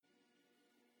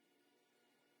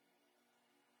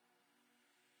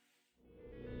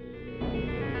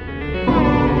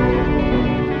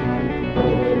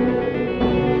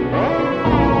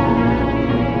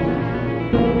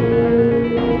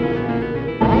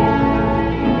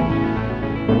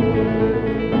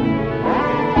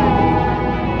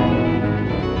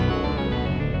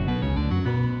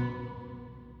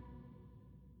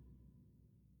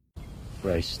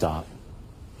Okay, stop.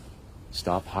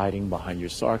 Stop hiding behind your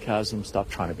sarcasm. Stop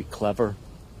trying to be clever.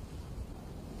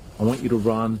 I want you to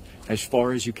run as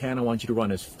far as you can. I want you to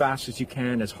run as fast as you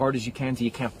can, as hard as you can, till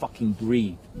you can't fucking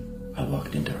breathe. I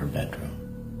walked into her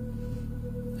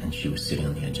bedroom, and she was sitting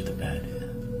on the edge of the bed.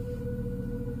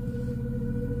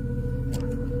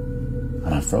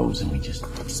 And I froze, and we just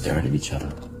stared at each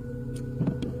other.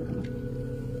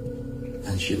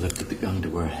 And she lifted the gun to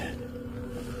her head.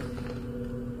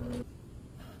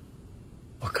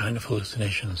 What kind of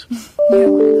hallucinations? You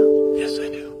don't want to know. Yes, I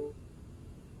do.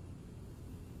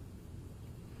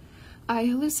 I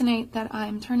hallucinate that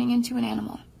I'm turning into an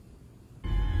animal.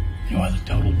 You are the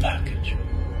total package.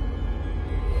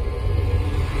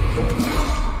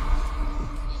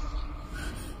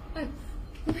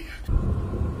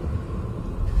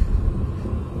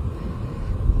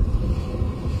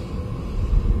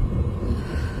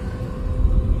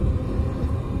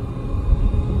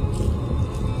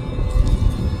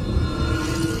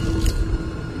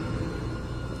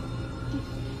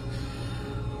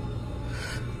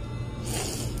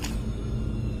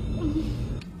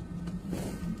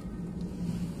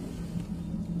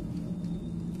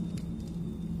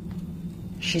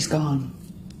 She's gone.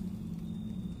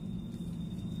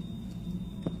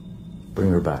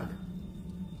 Bring her back.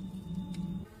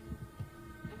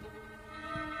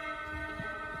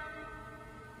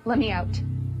 Let me out.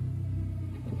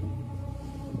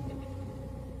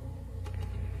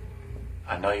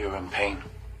 I know you're in pain.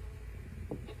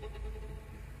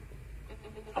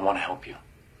 I want to help you.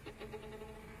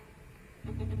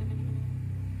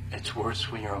 It's worse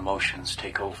when your emotions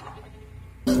take over.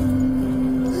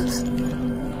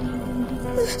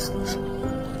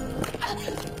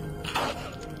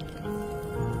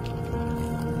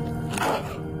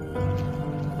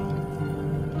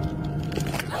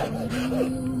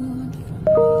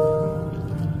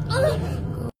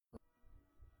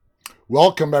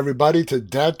 Welcome, everybody, to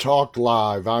Dead Talk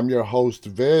Live. I'm your host,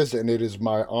 Viz, and it is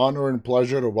my honor and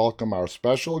pleasure to welcome our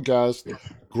special guest,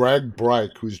 Greg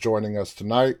Bryk, who's joining us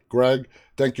tonight. Greg,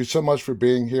 thank you so much for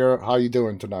being here. How are you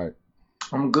doing tonight?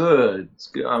 I'm good. It's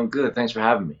good. I'm good. Thanks for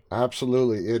having me.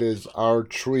 Absolutely. It is our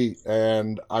treat.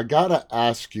 And I got to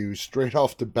ask you straight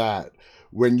off the bat,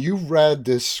 when you read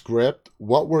this script,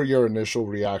 what were your initial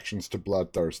reactions to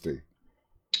Bloodthirsty?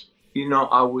 You know,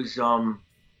 I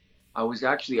was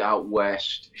actually out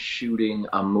west shooting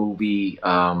a movie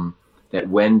that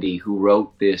Wendy, who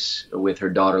wrote this with her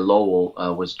daughter Lowell,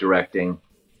 was directing,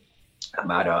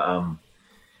 about a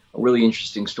really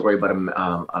interesting story about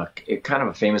a kind of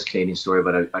a famous Canadian story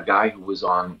about a guy who was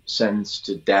sentenced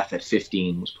to death at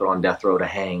 15, was put on death row to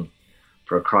hang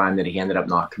for a crime that he ended up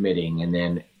not committing, and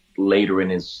then later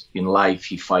in life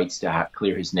he fights to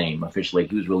clear his name officially.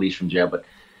 He was released from jail, but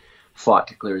fought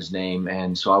to clear his name.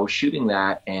 And so I was shooting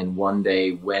that, and one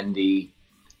day Wendy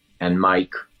and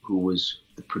Mike, who was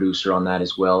the producer on that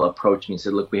as well, approached me and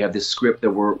said, "Look, we have this script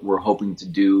that we're hoping to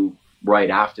do right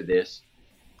after this.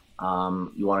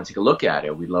 You want to take a look at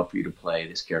it? We'd love for you to play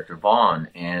this character Vaughn."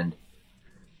 And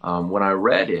when I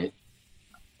read it,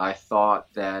 I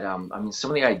thought that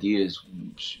some of the ideas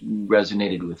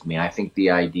resonated with me. I think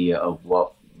the idea of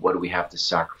what do we have to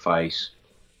sacrifice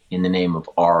in the name of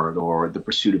art or the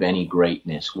pursuit of any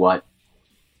greatness? What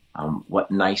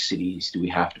niceties do we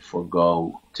have to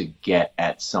forego to get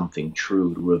at something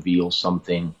true, to reveal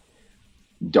something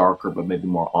darker but maybe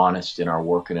more honest in our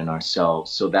work and in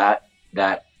ourselves? So that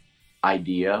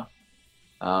idea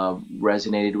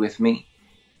resonated with me,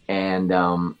 and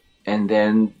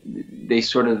then they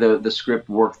sort of the script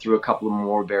worked through a couple of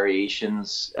more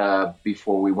variations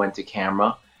before we went to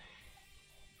camera.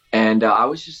 And I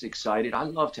was just excited. I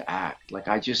love to act. Like,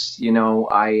 I just,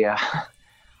 I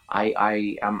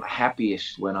am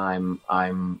happiest when I'm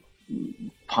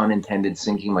pun intended,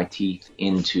 sinking my teeth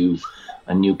into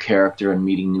a new character and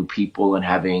meeting new people and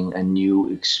having a new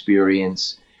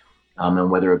experience. And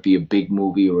whether it be a big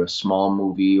movie or a small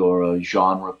movie or a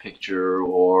genre picture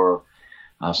or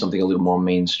something a little more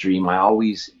mainstream,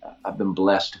 I've been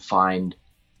blessed to find,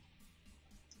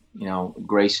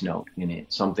 grace note in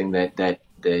it, something that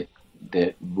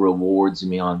rewards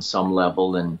me on some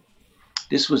level. And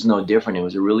this was no different. It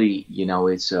was a really,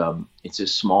 it's a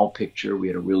small picture. We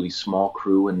had a really small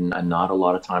crew and not a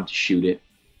lot of time to shoot it.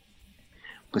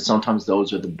 But sometimes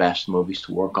those are the best movies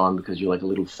to work on because you're like a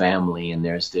little family and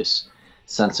there's this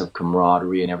sense of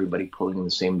camaraderie and everybody pulling in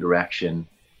the same direction.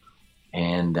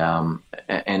 And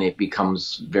it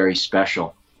becomes very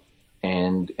special.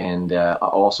 And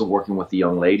also working with the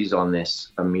young ladies on this,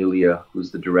 Amelia, who's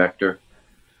the director,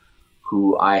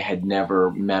 who I had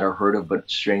never met or heard of, but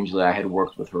strangely I had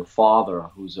worked with her father,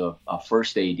 who's a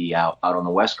first AD out on the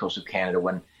west coast of Canada,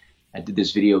 when I did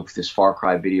this Far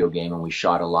Cry video game, and we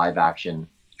shot a live action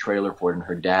trailer for it, and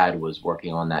her dad was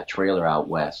working on that trailer out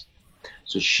west.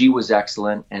 So she was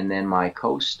excellent. And then my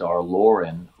co-star,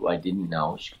 Lauren, who I didn't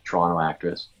know, she's a Toronto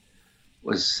actress,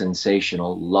 was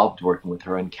sensational. Loved working with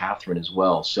her, and Catherine as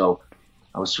well. So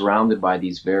I was surrounded by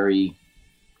these very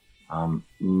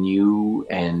new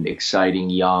and exciting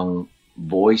young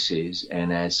voices.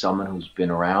 And as someone who's been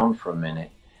around for a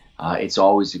minute, it's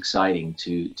always exciting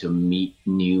to meet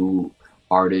new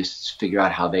artists, figure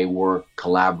out how they work,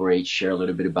 collaborate, share a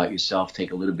little bit about yourself,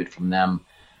 take a little bit from them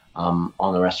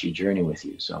on the rest of your journey with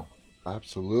you. So,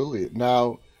 absolutely.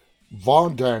 Now,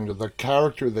 Vaughn Daniel, the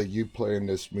character that you play in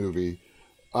this movie,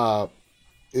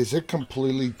 is it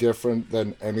completely different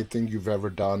than anything you've ever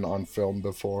done on film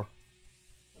before?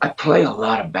 I play a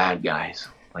lot of bad guys,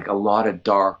 like a lot of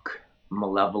dark,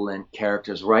 malevolent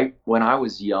characters. Right when I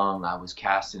was young, I was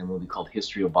cast in a movie called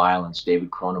History of Violence,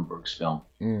 David Cronenberg's film.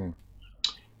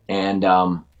 And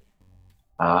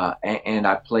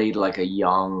I played like a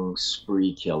young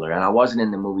spree killer. And I wasn't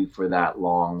in the movie for that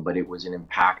long, but it was an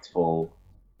impactful,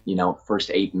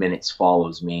 first 8 minutes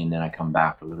follows me, and then I come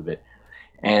back for a little bit.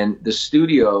 And the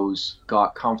studios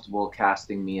got comfortable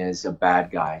casting me as a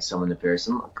bad guy, someone nefarious.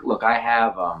 And look, I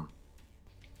have,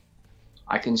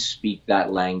 I can speak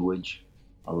that language,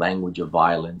 a language of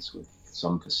violence with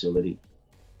some facility.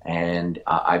 And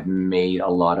I've made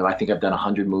I think I've done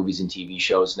 100 movies and TV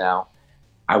shows now.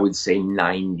 I would say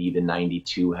 90 to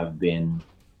 92 have been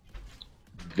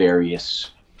various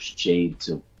shades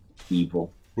of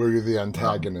evil. Were you the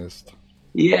antagonist?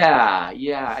 Yeah.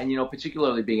 And,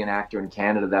 particularly being an actor in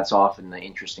Canada, that's often the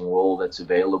interesting role that's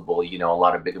available. A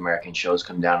lot of big American shows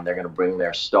come down and they're going to bring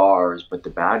their stars, but the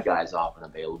bad guy's often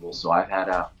available. So I've had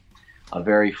a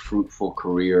very fruitful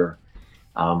career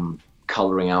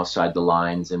coloring outside the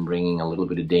lines and bringing a little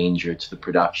bit of danger to the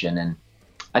production. And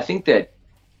I think that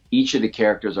each of the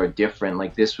characters are different.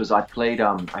 Like this was, I played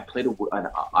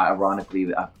ironically,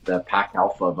 the pack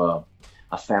alpha of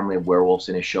a family of werewolves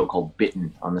in a show called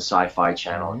Bitten on the Sci-Fi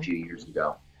Channel a few years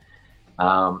ago.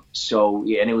 And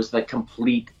it was the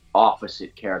complete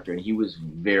opposite character. And he was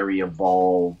very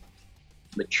evolved,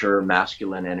 mature,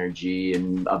 masculine energy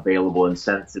and available and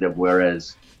sensitive,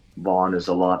 whereas Vaughn is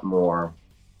a lot more,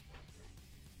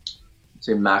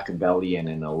 say, Machiavellian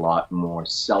and a lot more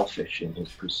selfish in his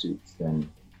pursuits than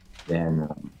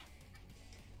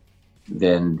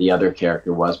the other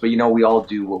character was. But we all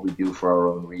do what we do for our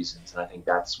own reasons, and I think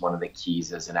that's one of the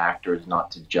keys as an actor, is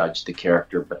not to judge the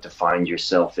character, but to find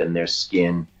yourself in their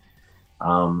skin.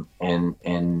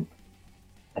 And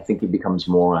I think it becomes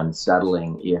more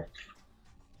unsettling if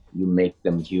you make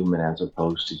them human as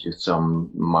opposed to just some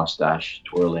mustache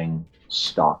twirling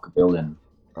stock villain.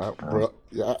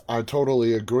 Yeah, I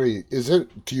totally agree.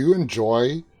 Do you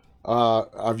enjoy,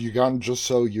 have you gotten just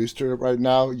so used to it right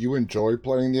now? You enjoy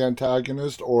playing the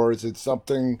antagonist, or is it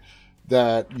something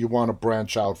that you want to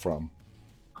branch out from?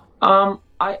 I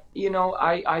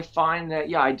find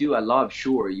that, I do. I love,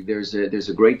 sure. There's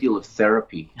a great deal of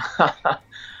therapy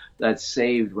that's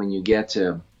saved when you get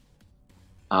to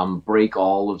break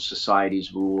all of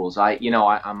society's rules. I've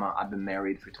been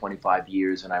married for 25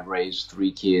 years and I've raised 3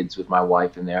 kids with my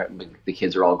wife, and the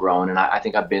kids are all grown. And I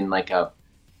think I've been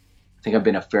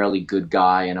a fairly good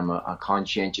guy, and I'm a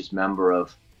conscientious member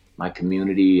of my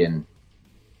community and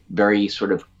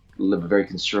live a very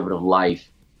conservative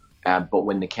life. But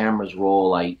when the cameras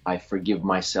roll, I forgive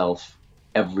myself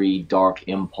every dark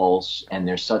impulse, and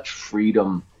there's such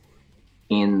freedom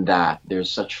in that. There's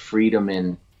such freedom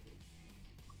in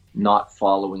not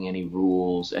following any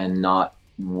rules and not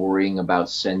worrying about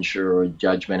censure or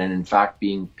judgment, and in fact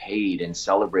being paid and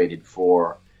celebrated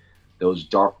for those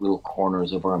dark little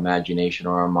corners of our imagination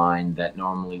or our mind that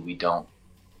normally we don't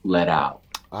let out.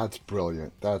 That's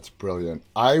brilliant.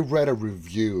 I read a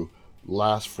review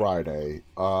last Friday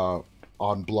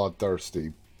on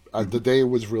Bloodthirsty, the day it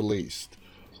was released,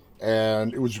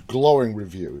 and it was glowing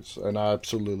reviews, and I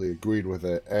absolutely agreed with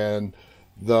it. And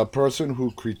the person who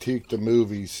critiqued the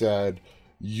movie said,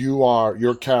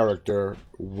 your character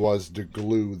was the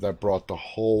glue that brought the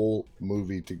whole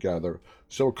movie together.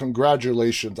 So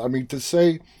congratulations. I mean, to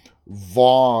say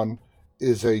Vaughn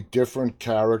is a different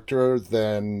character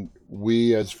than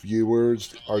we as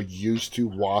viewers are used to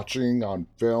watching on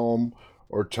film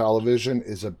or television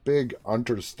is a big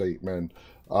understatement.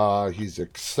 He's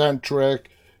eccentric.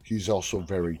 He's also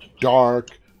very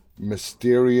dark,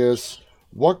 mysterious.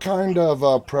 What kind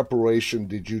of preparation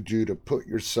did you do to put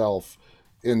yourself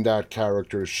in that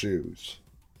character's shoes?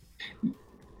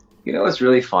 You know what's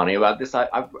really funny about this?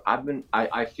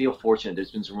 I feel fortunate.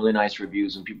 There's been some really nice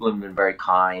reviews, and people have been very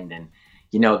kind. And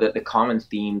you know that the common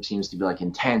theme seems to be like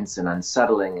intense and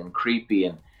unsettling and creepy.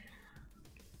 And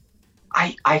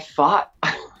I thought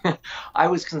I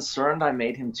was concerned I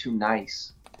made him too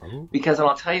nice, because, and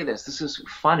I'll tell you this. This is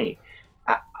funny.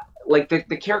 Like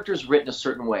the character is written a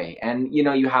certain way, and you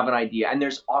know you have an idea, and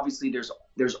there's obviously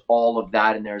there's all of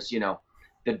that, and there's, you know,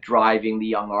 the driving the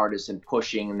young artist and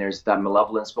pushing, and there's that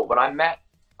malevolence. But when I met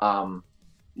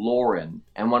Lauren,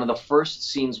 and one of the first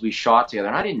scenes we shot together,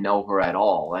 and I didn't know her at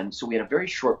all, and so we had a very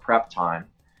short prep time,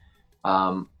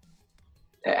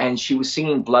 and she was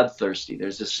singing Bloodthirsty.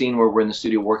 There's a scene where we're in the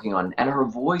studio working on, and her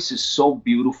voice is so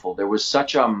beautiful. There was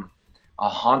such a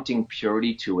haunting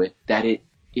purity to it that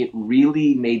it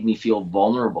really made me feel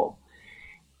vulnerable.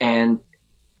 And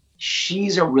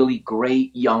she's a really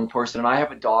great young person, and I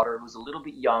have a daughter who's a little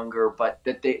bit younger, but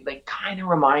that they kind of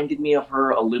reminded me of her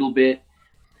a little bit.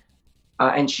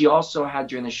 And she also had,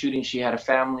 during the shooting, she had a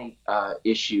family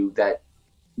issue that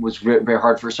was very, very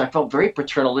hard for her. So I felt very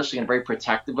paternalistic and very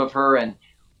protective of her, and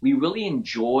we really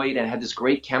enjoyed and had this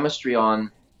great chemistry,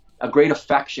 on a great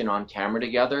affection on camera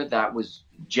together that was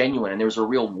genuine, and there was a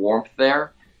real warmth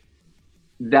there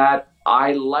that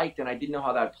I liked, and I didn't know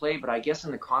how that played, but I guess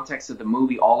in the context of the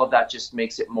movie, all of that just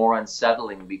makes it more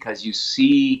unsettling, because you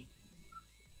see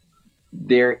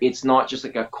there, it's not just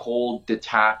like a cold,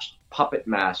 detached puppet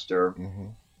master,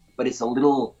 but it's a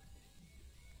little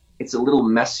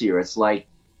messier. It's like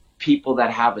people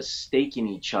that have a stake in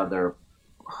each other,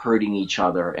 hurting each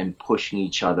other and pushing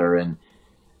each other, and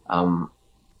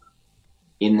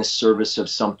in the service of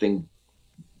something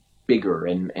bigger.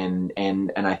 And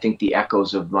I think the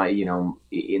echoes of my, you know,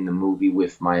 in the movie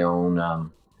with my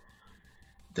own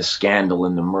the scandal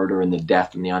and the murder and the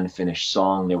death and the unfinished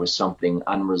song, there was something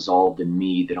unresolved in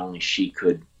me that only she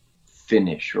could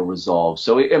finish or resolve.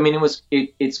 So I mean,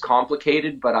 it's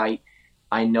complicated, but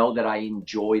I know that I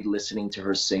enjoyed listening to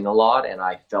her sing a lot, and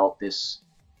I felt this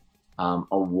a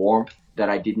warmth that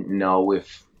I didn't know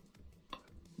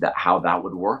how that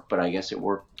would work, but I guess it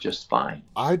worked just fine.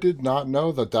 I did not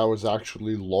know that was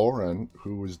actually Lauren,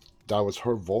 that was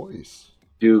her voice.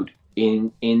 Dude,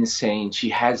 insane. She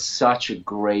has such a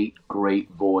great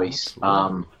voice.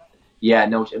 Yeah,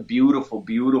 no,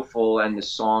 beautiful, and the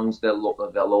songs that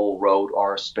Lowell wrote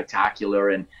are spectacular,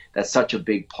 and that's such a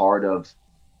big part of.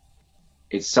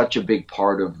 It's such a big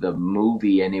part of the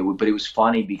movie, but it was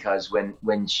funny because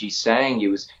when she sang, it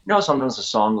was, you know, sometimes a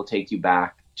song will take you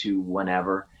back to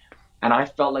whenever, and I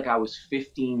felt like I was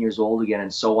 15 years old again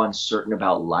and so uncertain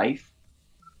about life.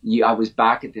 I was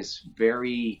back at this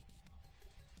very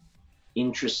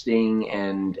interesting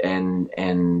and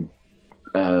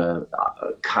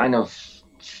kind of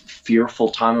fearful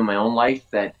time in my own life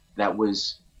that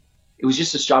was. It was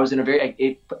just I was in a very,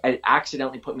 it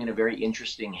accidentally put me in a very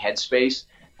interesting headspace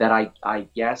that I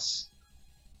guess,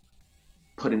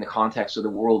 put in the context of the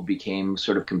world, became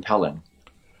sort of compelling.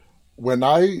 When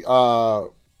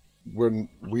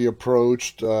we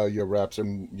approached your reps,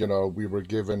 and, you know, we were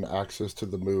given access to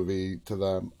the movie to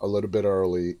them a little bit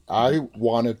early, I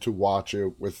wanted to watch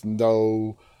it with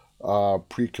no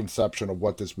preconception of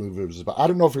what this movie was about. I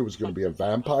don't know if it was going to be a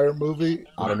vampire movie.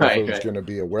 I don't know if it was going to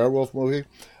be a werewolf movie.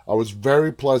 I was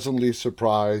very pleasantly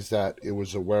surprised that it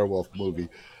was a werewolf movie.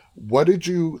 What did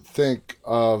you think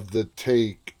of the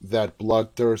take that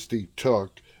Bloodthirsty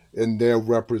took in their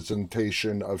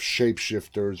representation of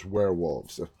shapeshifters,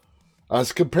 werewolves,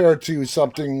 as compared to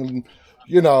something,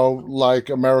 you know, like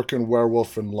American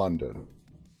Werewolf in London?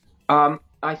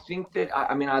 I think that,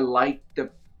 I mean, I like the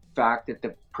fact that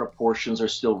the proportions are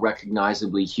still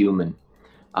recognizably human.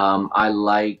 I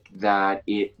like that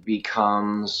it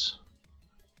becomes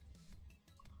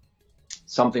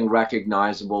something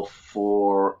recognizable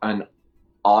for an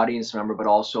audience member, but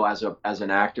also as an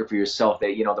actor for yourself,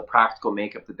 that, you know, the practical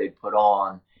makeup that they put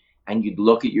on, and you'd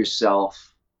look at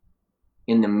yourself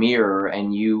in the mirror,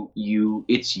 and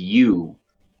it's you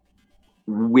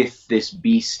with this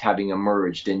beast having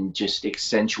emerged and just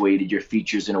accentuated your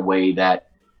features in a way that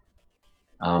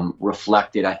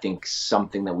reflected, I think,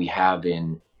 something that we have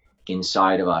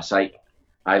inside of us. I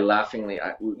laughingly,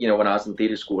 you know, when I was in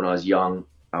theater school when I was young,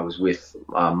 I was with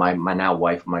my now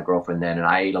wife, my girlfriend then, and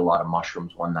I ate a lot of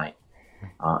mushrooms one night,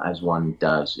 as one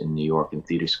does in New York in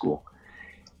theater school.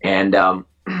 And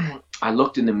I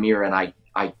looked in the mirror, and I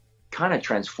kind of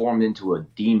transformed into a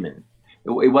demon.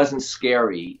 It wasn't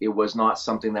scary. It was not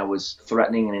something that was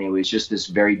threatening in any way. It was just this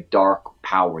very dark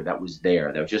power that was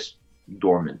there, that was just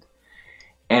dormant.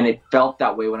 And it felt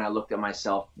that way when I looked at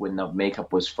myself when the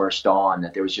makeup was first on,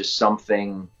 that there was just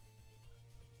something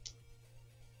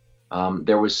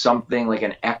There was something like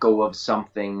an echo of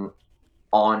something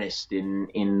honest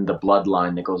in the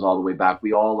bloodline that goes all the way back.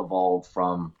 We all evolved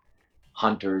from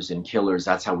hunters and killers.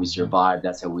 That's how we survived.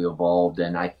 That's how we evolved.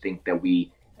 And I think that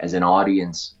we, as an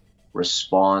audience,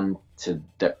 respond to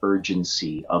the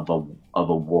urgency of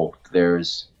a wolf.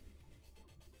 There's,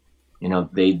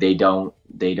 they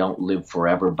don't live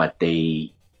forever, but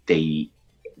there's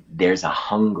a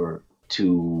hunger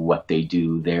to what they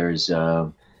do. There's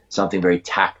something very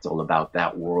tactile about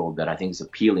that world that I think is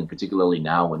appealing, particularly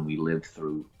now when we live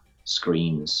through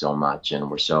screens so much and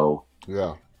we're so.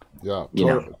 Yeah,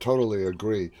 totally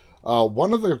agree.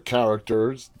 One of the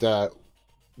characters that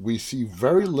we see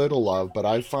very little of, but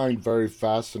I find very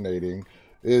fascinating,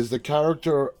 is the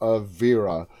character of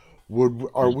Vera.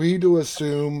 Are we to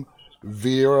assume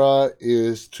Vera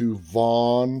is to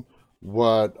Vaughn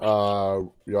what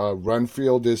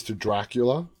Renfield is to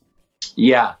Dracula?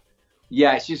 Yeah,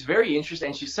 she's very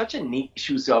interesting. She's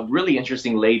she's a really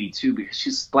interesting lady too, because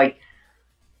she's like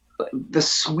the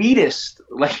sweetest,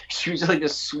 like she was like the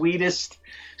sweetest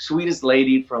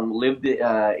lady lived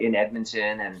in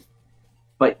Edmonton,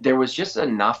 but there was just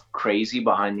enough crazy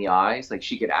behind the eyes. Like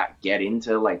she could get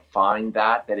into find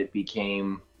that it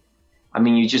became, I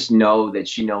mean, you just know that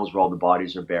she knows where all the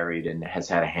bodies are buried and has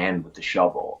had a hand with the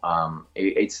shovel.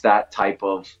 It's that type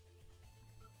of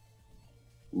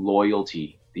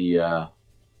loyalty,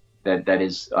 that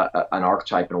is an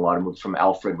archetype in a lot of movies, from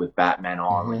Alfred with Batman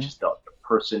on, which is the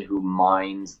person who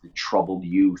minds the troubled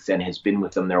youth and has been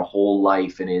with them their whole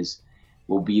life and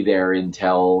will be there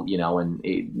until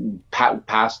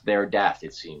past their death,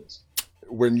 it seems.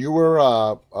 When you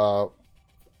were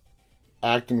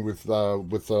acting with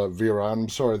Vera, I'm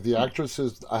sorry, the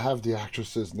actress's, I have the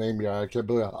actress's name here, I can't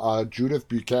believe it, Judith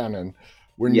Buchanan.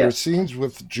 When your scenes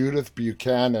with Judith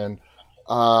Buchanan,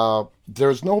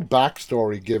 there's no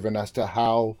backstory given as to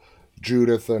how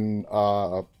Judith and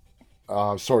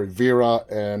Vera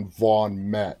and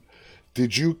Vaughn met.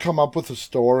 Did you come up with a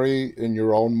story in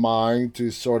your own mind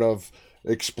to sort of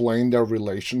explain their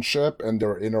relationship and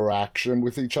their interaction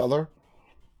with each other?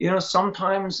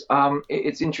 Sometimes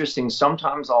it's interesting.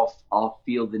 Sometimes I'll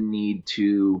feel the need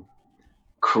to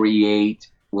create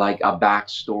like a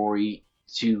backstory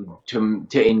to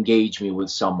engage me with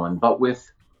someone. But with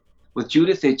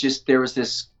Judith, there was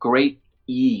this great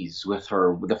ease with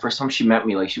her. The first time she met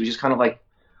me, like she was just kind of like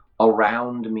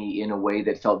around me in a way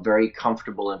that felt very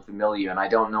comfortable and familiar. And I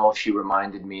don't know if she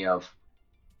reminded me of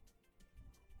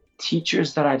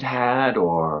teachers that I'd had,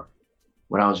 or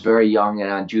when I was very young.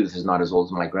 And Judith is not as old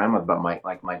as my grandmother, but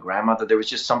my grandmother, there was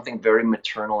just something very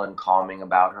maternal and calming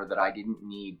about her that I didn't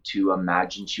need to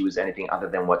imagine she was anything other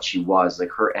than what she was.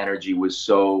 Like her energy was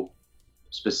so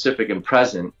specific and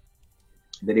present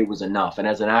that it was enough. And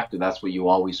as an actor, that's what you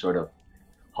always sort of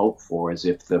hope for, is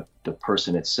if the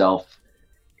person itself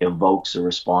evokes a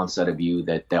response out of you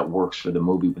that works for the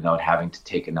movie without having to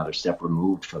take another step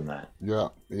removed from that. Yeah.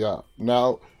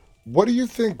 Now, what do you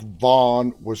think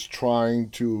Vaughn was trying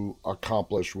to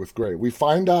accomplish with Gray? We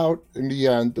find out in the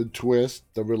end, the twist,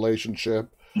 the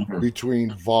relationship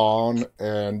between Vaughn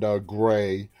and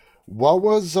Gray. What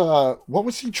was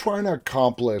he trying to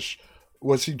accomplish?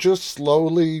 Was he just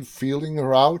slowly feeling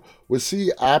her out? Was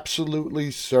he absolutely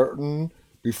certain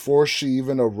before she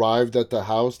even arrived at the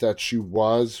house that she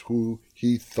was who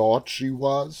he thought she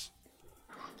was?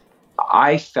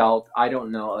 I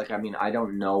don't know. I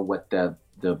don't know what the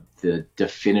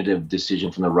definitive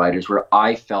decision from the writers were.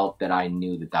 I felt that I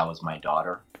knew that was my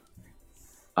daughter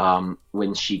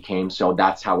when she came. So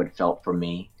that's how it felt for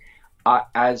me.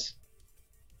 As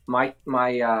my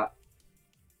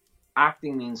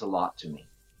acting means a lot to me.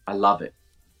 I love it.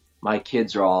 My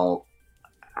kids have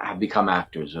become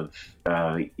actors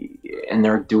and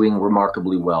they're doing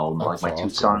remarkably well. That's like my awesome.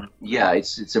 two sons. Yeah,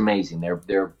 it's amazing.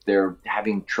 They're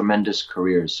having tremendous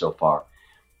careers so far.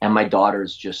 And my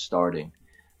daughter's just starting.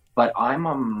 But I'm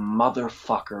a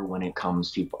motherfucker when it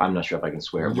comes to, I'm not sure if I can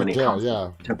swear, when it comes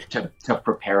to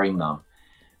preparing them,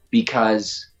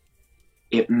 because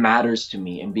it matters to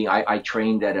me. And I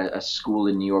trained at a school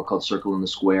in New York called Circle in the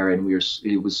Square, and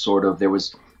there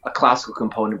was a classical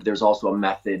component, but there's also a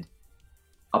method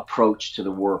approach to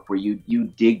the work where you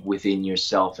dig within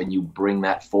yourself and you bring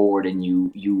that forward and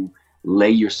you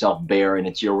lay yourself bare, and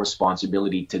it's your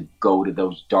responsibility to go to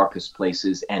those darkest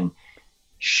places and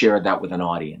share that with an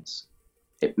audience.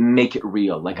 Make it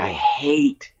real. Like, I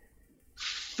hate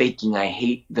faking. I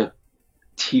hate the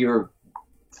tear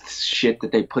shit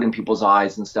that they put in people's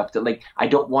eyes and stuff. That, like, I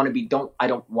don't want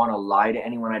to lie to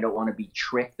anyone. I don't want to be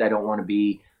tricked. I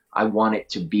want it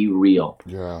to be real.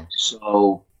 Yeah.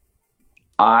 So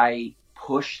I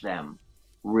push them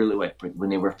really, like, when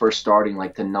they were first starting,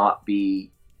 like, to not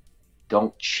be,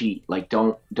 don't cheat, like,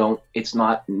 don't, it's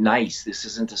not nice. This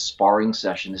isn't a sparring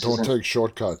session. This Don't isn't, take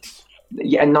shortcuts.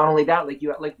 yeah. And not only that, like,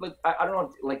 you, like, look, I don't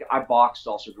know, like, I boxed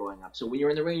also growing up. So when you're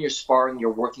in the ring, you're sparring,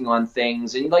 you're working on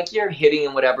things, and like, you're hitting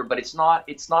and whatever, but it's not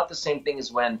the same thing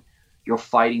as when you're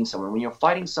fighting someone. When you're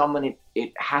fighting someone,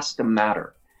 it has to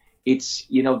matter. It's,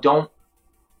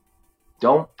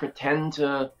 don't pretend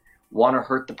to want to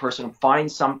hurt the person.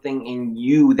 Find something in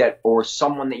you that, or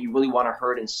someone that you really want to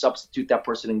hurt, and substitute that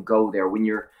person and go there. When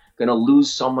you're going to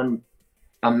lose someone,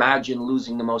 imagine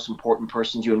losing the most important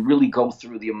person to you, and really go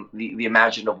through the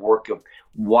imaginative work of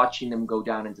watching them go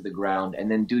down into the ground, and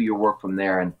then do your work from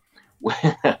there. And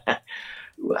when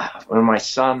my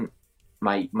son,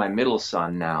 my middle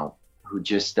son now, who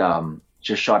just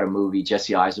shot a movie,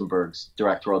 Jesse Eisenberg's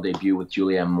directorial debut with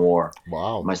Julianne Moore.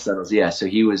 Wow. My son was, so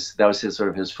that was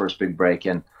his first big break.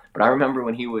 But I remember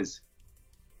when he was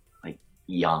like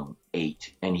young,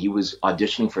 8, and he was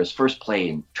auditioning for his first play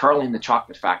in Charlie and the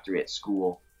Chocolate Factory at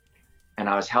school. And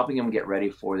I was helping him get ready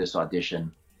for this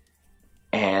audition.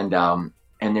 And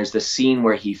there's the scene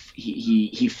where he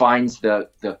finds the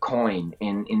coin,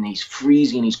 and he's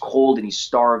freezing, he's cold, and he's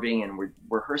starving, and we're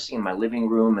rehearsing in my living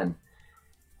room, and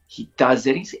he does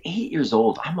it. He's 8 years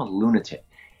old. I'm a lunatic.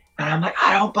 And I'm like,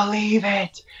 I don't believe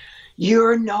it.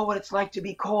 You know what it's like to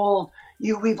be cold.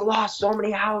 We've lost so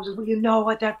many houses. Well, you know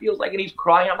what that feels like. And he's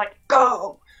crying. I'm like,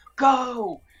 go.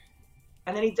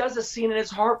 And then he does a scene, and it's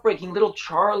heartbreaking. Little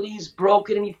Charlie's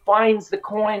broken, and he finds the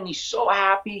coin, and he's so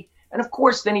happy. And of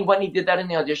course, then he went and he did that in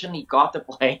the audition. He got the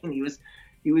play, and he was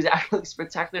actually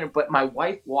spectacular. But my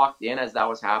wife walked in as that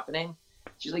was happening.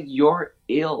 She's like, you're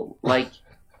ill. Like,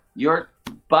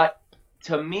 but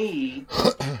to me,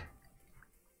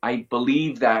 I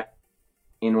believe that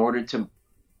in order to,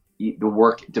 the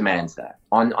work demands that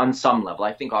on some level.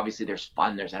 I think obviously there's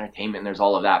fun, there's entertainment, there's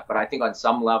all of that. But I think on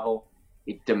some level,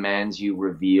 it demands you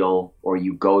reveal, or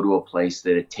you go to a place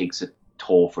that it takes a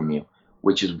toll from you,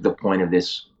 which is the point of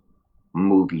this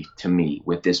movie to me,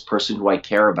 with this person who I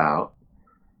care about,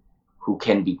 who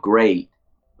can be great,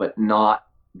 but not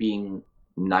being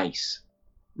nice,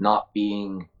 not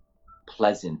being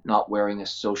pleasant, not wearing a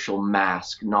social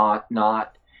mask, not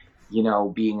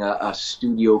being a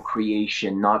studio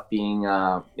creation, not being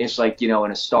it's like, in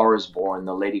A Star Is Born,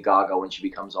 the Lady Gaga, when she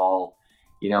becomes all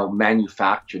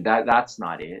manufactured, that's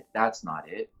not it.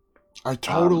 I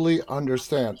totally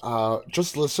understand.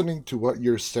 Just listening to what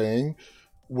you're saying,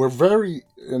 we're very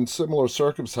in similar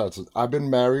circumstances. I've been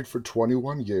married for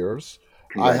 21 years.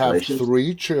 I have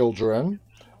 3 children.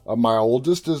 My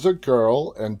oldest is a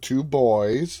girl and 2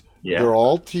 boys. Yeah. They're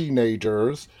all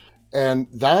teenagers. And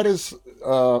that is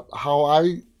how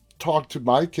I talk to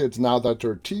my kids now that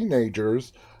they're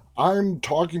teenagers. I'm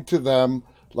talking to them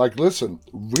like, listen,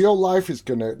 real life is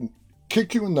going to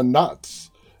kick you in the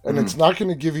nuts. And it's not going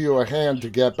to give you a hand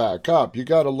to get back up. You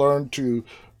got to learn to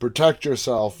protect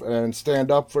yourself and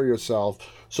stand up for yourself.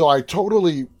 So I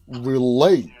totally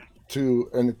relate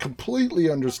to and completely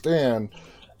understand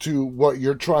to what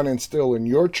you're trying to instill in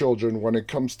your children when it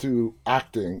comes to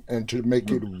acting, and to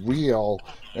make it real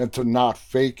and to not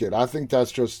fake it. I think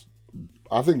it's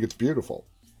beautiful.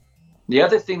 The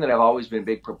other thing that I've always been a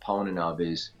big proponent of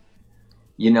is,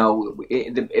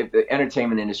 the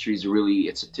entertainment industry is really,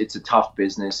 it's a tough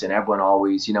business, and everyone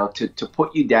always, to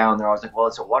put you down, they're always like, well,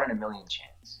 it's a 1 in a million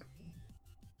chance.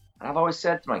 And I've always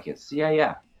said to my kids,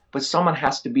 yeah, but someone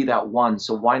has to be that one,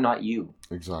 so why not you?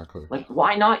 Exactly. Like,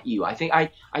 why not you? I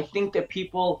think that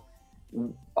people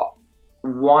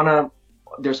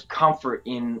there's comfort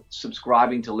in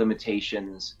subscribing to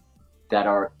limitations that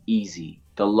are easy,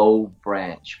 the low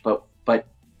branch, but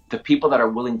the people that are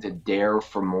willing to dare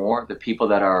for more, the people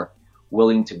that are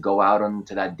willing to go out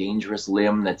onto that dangerous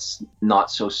limb that's not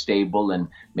so stable and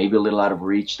maybe a little out of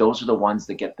reach, those are the ones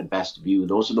that get the best view.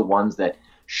 Those are the ones that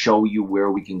show you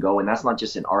where we can go. And that's not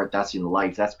just in art, that's in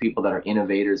life. That's people that are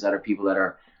innovators, that are people that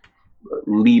are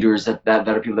leaders, that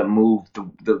are people that move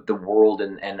the world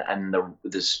and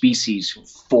the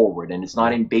species forward. And it's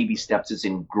not in baby steps, it's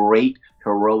in great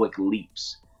heroic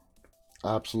leaps.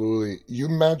 Absolutely. You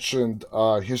mentioned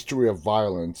History of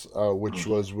Violence, which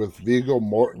was with Viggo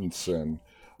Mortensen.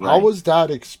 Right. How was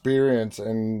that experience,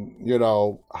 and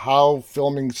how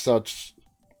filming such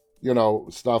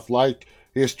stuff like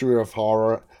History of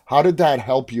Horror, how did that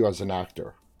help you as an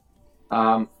actor?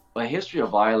 History of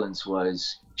Violence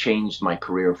changed my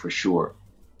career for sure.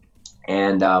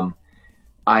 And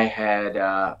I had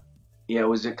it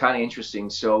was kind of interesting.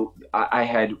 So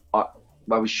I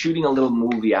was shooting a little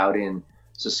movie out in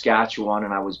Saskatchewan,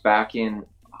 and I was back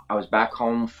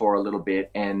home for a little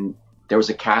bit, and there was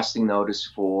a casting notice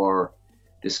for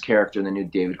this character in the new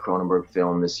David Cronenberg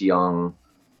film, this young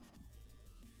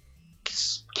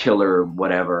killer,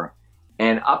 whatever.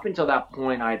 And up until that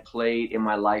point, I had played in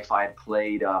my life, I had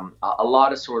played a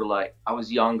lot of sort of like, I was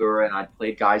younger and I'd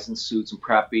played guys in suits and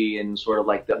preppy and sort of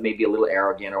like maybe a little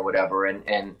arrogant or whatever.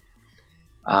 And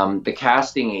the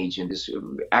casting agent, this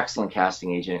excellent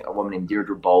casting agent, a woman named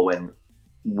Deirdre Bowen,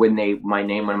 when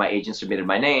my agent submitted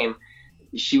my name,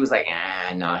 she was like,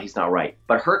 no, he's not right.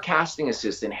 But her casting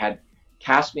assistant had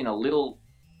cast me in a little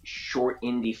short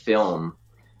indie film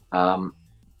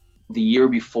the year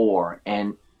before,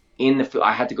 and in the film,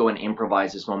 I had to go and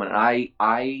improvise this moment. And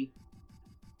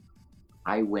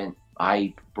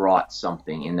I brought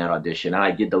something in that audition, and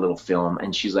I did the little film.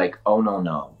 And she's like, "Oh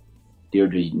no,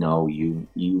 Deirdre, no,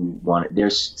 you want it.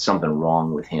 There's something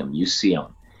wrong with him. You see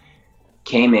him."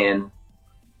 Came in,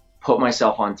 put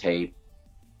myself on tape.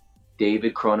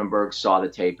 David Cronenberg saw the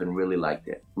tape and really liked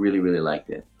it. Really liked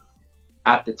it.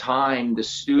 At the time, the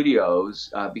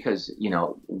studios, because, you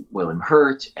know, William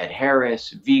Hurt, Ed Harris,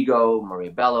 Viggo,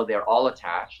 Maria Bello, they're all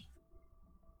attached.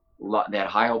 They had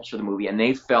high hopes for the movie, and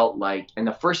they felt like, and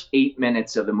the first 8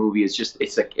 minutes of the movie is just,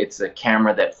 it's a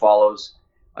camera that follows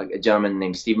a gentleman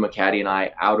named Stephen McCaddy and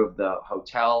I out of the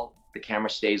hotel. The camera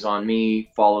stays on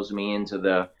me, follows me into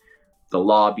the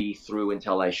lobby through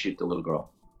until I shoot the little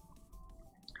girl.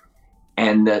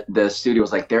 And the studio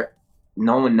was like,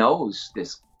 no one knows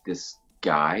this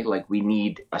guy. Like, we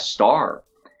need a star.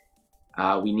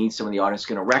 We need someone the audience is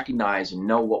going to recognize and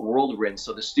know what world we're in.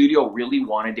 So the studio really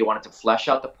wanted to flesh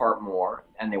out the part more,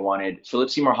 and they wanted Philip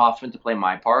Seymour Hoffman to play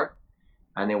my part,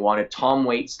 and they wanted Tom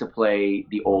Waits to play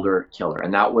the older killer.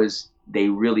 And they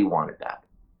really wanted that.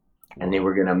 And they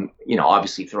were going to, you know,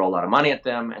 obviously throw a lot of money at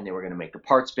them, and they were going to make the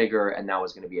parts bigger, and that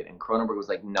was going to be it. And Cronenberg was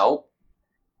like, nope,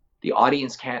 the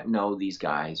audience can't know these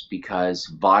guys, because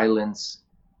violence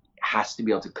has to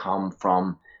be able to come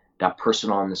from that person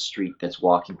on the street that's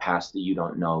walking past that you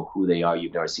don't know who they are,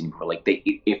 you've never seen before. Like,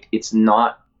 that's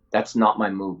not my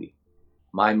movie.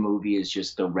 My movie is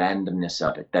just the randomness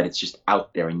of it, that it's just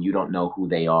out there and you don't know who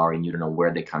they are and you don't know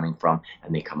where they're coming from,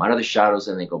 and they come out of the shadows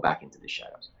and they go back into the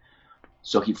shadows.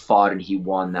 So he fought and he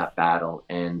won that battle.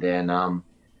 And then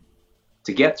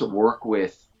to get to work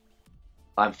with,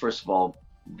 first of all,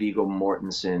 Viggo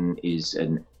Mortensen is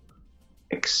an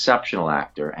exceptional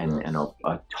actor and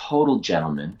a total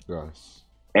gentleman. Yes.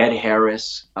 Ed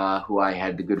Harris, who I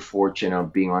had the good fortune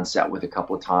of being on set with a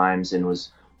couple of times and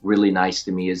was really nice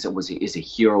to me, is a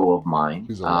hero of mine.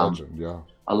 He's a legend, yeah.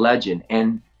 A legend.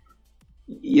 And,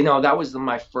 you know, that was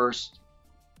my first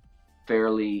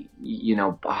fairly, you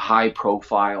know, high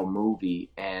profile movie.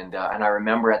 And I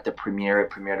remember at the premiere,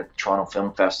 it premiered at the Toronto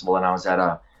Film Festival, and I was at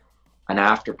an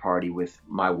after party with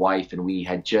my wife, and we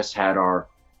had just had our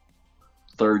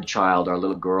third child, our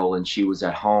little girl, and she was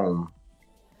at home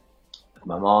with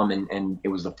my mom, and it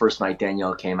was the first night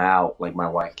Danielle came out, like my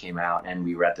wife came out, and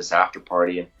we were at this after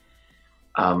party.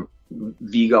 And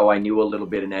Viggo, I knew a little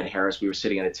bit, and Ed Harris, we were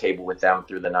sitting at a table with them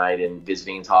through the night and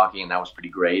visiting and talking, and that was pretty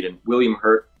great. And William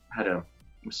Hurt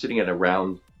was sitting at a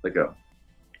round, like a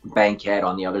banquet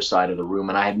on the other side of the room,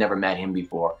 and I had never met him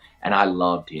before, and I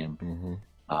loved him.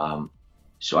 Mm-hmm.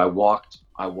 So I walked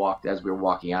as we were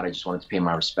walking out. I just wanted to pay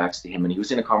my respects to him, and he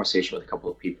was in a conversation with a couple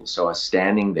of people. So I was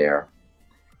standing there,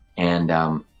 and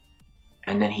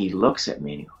then he looks at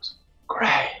me and he goes,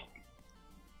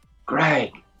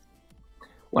 Greg,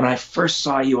 when I first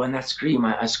saw you on that screen,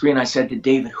 I said to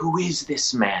David, who is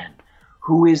this man?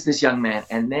 Who is this young man?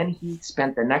 And then he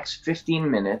spent the next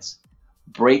 15 minutes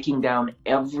breaking down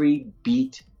every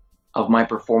beat of my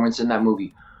performance in that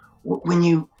movie.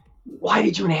 Why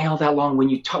did you inhale that long? When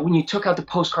you took out the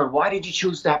postcard, why did you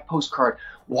choose that postcard?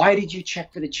 Why did you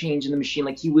check for the change in the machine?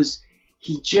 Like,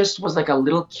 he just was like a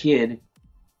little kid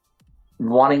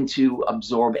wanting to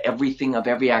absorb everything of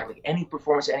every act, like any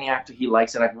performance, any actor he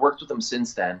likes. And I've worked with him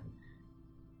since then.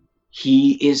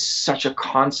 He is such a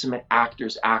consummate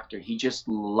actor's actor. He just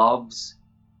loves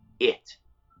it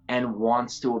and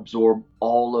wants to absorb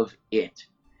all of it.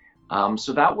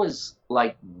 So that was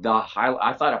like the highlight.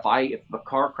 I thought if a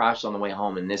car crashed on the way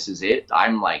home and this is it,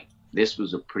 I'm like, this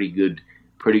was a pretty good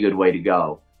way to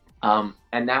go.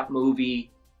 And that movie,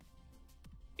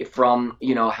 from,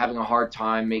 you know, having a hard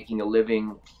time making a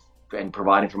living and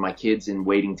providing for my kids and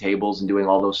waiting tables and doing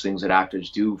all those things that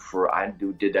actors do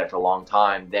did that for a long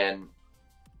time. Then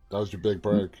that was your big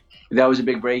break. That was a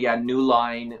big break. Yeah. New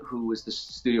Line, who was the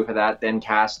studio for that, then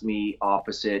cast me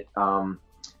opposite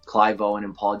Clive Owen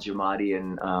and Paul Giamatti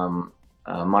and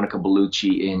Monica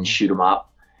Bellucci in Shoot 'Em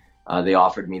Up. They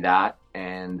offered me that,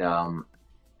 and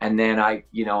then I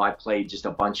played just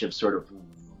a bunch of sort of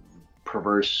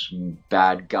perverse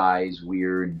bad guys,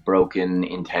 weird, broken,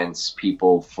 intense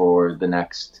people for the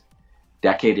next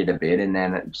decade and a bit, and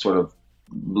then sort of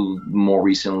more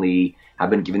recently have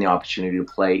been given the opportunity to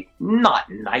play not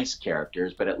nice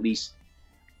characters, but at least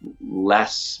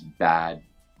less bad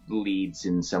leads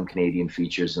in some Canadian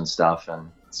features and stuff,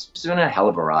 and it's been a hell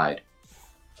of a ride.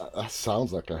 That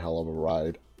sounds like a hell of a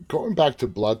ride. Going back to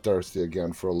Bloodthirsty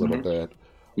again for a little bit.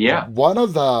 Yeah. One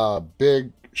of the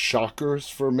big shockers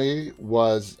for me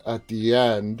was at the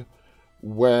end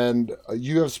when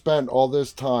you have spent all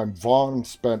this time, Vaughn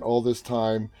spent all this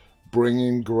time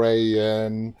bringing Gray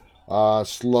in,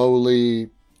 slowly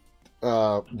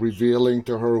revealing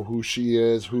to her who she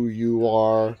is, who you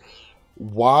are.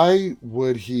 Why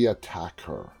would he attack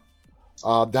her?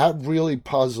 That really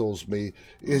puzzles me.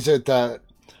 Is it that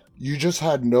you just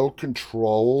had no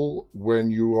control when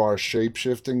you are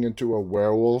shapeshifting into a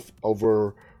werewolf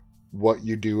over what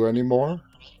you do anymore?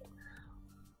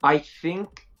 I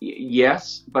think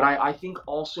yes, but I think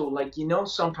also, like,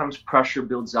 sometimes pressure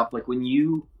builds up, like when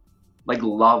you, like,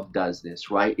 love does this,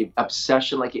 right?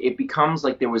 Obsession, like it becomes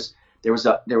like there was a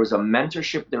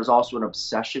mentorship. There was also an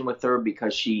obsession with her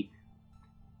because she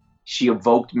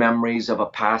evoked memories of a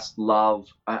past love,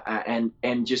 and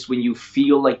just when you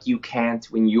feel like you can't,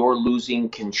 when you're losing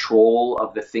control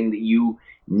of the thing that you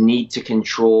need to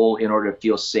control in order to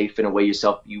feel safe in a way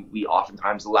yourself, we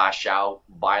oftentimes lash out.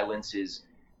 Violence is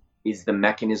the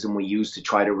mechanism we use to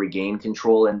try to regain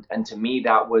control, and to me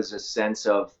that was a sense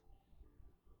of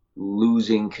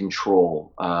losing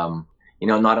control.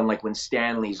 Not unlike when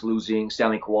Stanley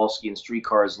Kowalski in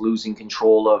Streetcar is losing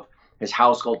control of his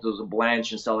household. There's a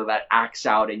Blanche and stuff like that, acts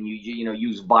out, and you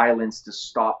use violence to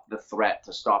stop the threat,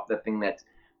 to stop the thing that's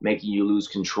making you lose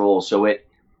control. So it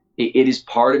is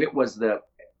part of it was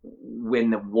when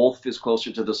the wolf is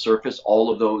closer to the surface,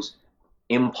 all of those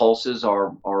impulses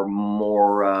are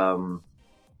more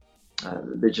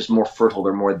they're just more fertile,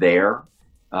 they're more there.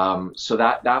 So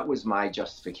that was my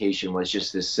justification, was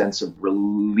just this sense of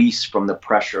release from the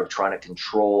pressure of trying to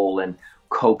control and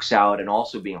coax out, and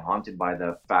also being haunted by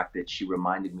the fact that she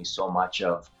reminded me so much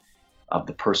of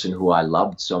the person who I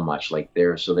loved so much.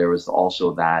 So there was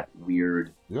also that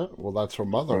weird. Yeah, well, that's her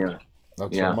mother. Yeah.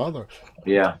 That's Yeah. her mother.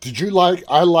 Yeah. Did you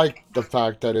I like the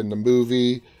fact that in the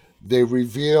movie they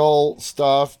reveal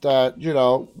stuff that,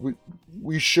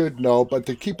 we should know, but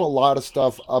they keep a lot of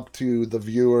stuff up to the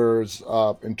viewer's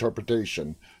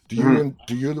interpretation. Do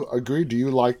you agree? Do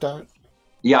you like that?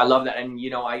 Yeah, I love that. And,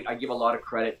 I give a lot of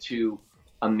credit to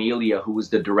Amelia, who was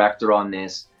the director on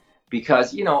this,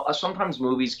 because, sometimes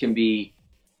movies can be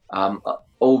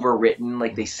overwritten,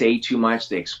 like they say too much,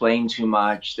 they explain too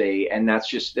much, and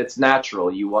that's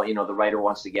natural. The writer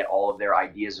wants to get all of their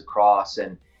ideas across,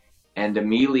 and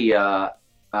Amelia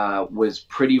was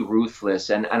pretty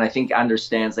ruthless, and I think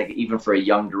understands, like, even for a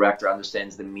young director,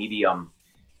 understands the medium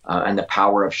and the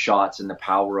power of shots and the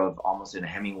power of, almost in a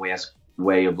Hemingway-esque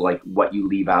way, of like what you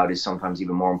leave out is sometimes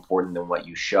even more important than what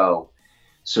you show.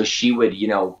 So she would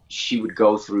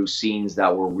go through scenes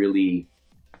that were really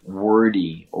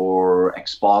wordy or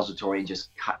expository and just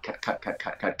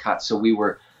cut. So we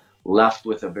were left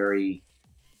with a very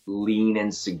lean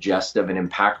and suggestive and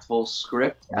impactful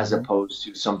script, as opposed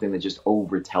to something that just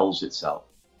overtells itself.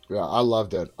 Yeah, I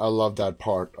loved it. I love that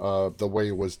part of the way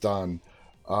it was done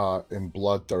in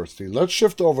Bloodthirsty. Let's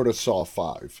shift over to Saw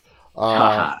 5.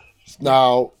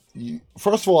 Now,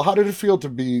 first of all, how did it feel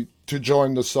to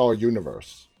join the Saw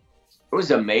universe? It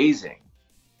was amazing.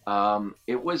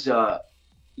 It was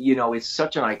it's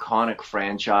such an iconic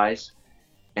franchise,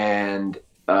 and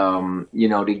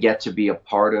to get to be a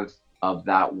part of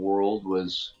that world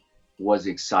was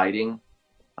exciting.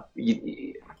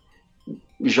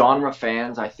 Genre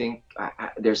fans, I think,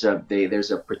 there's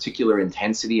a particular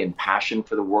intensity and passion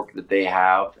for the work that they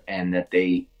have and that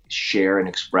they share and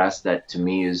express that, to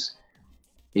me,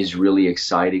 is really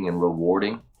exciting and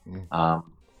rewarding.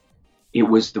 It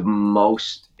was the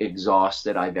most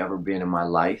exhausted I've ever been in my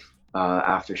life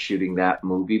after shooting that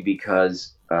movie,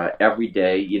 because every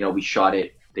day, we shot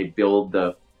it. They build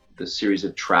the series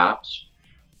of traps,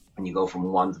 and you go from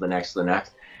one to the next to the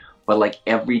next. But like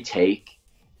every take,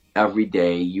 every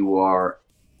day, you are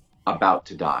about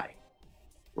to die,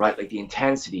 right? Like the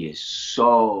intensity is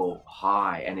so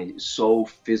high and it is so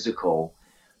physical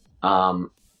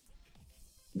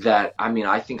that,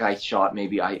 I think I shot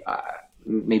maybe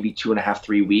 2.5,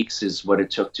 3 weeks is what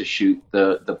it took to shoot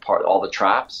the part, all the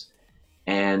traps.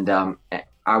 And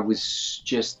I was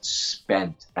just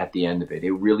spent at the end of it.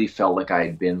 It really felt like I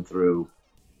had been through,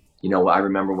 I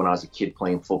remember when I was a kid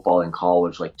playing football in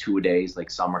college, like 2 days, like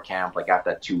summer camp, like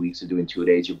after that 2 weeks of doing 2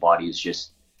 days, your body is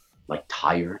just like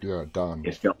tired. Yeah, done.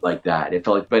 It felt like that. It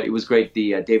felt like, but it was great.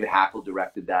 The David Hackle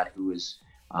directed that, who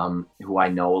I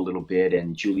know a little bit,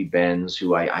 and Julie Benz,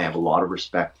 who I have a lot of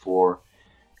respect for,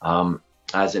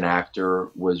 as an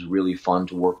actor, was really fun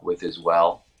to work with as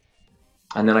well.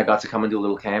 And then I got to come and do a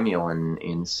little cameo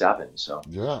in Seven. So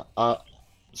Yeah.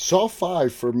 Saw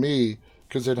 5 for me,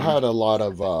 because it had a lot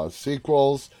of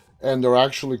sequels, and they're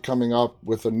actually coming up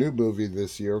with a new movie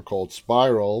this year called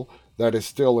Spiral that is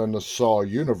still in the Saw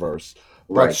universe.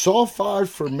 But right. Saw 5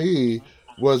 for me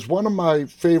was one of my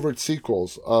favorite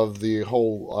sequels of the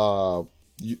whole,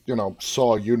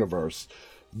 Saw universe.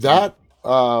 That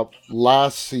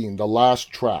last scene, the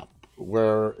last trap,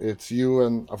 where it's you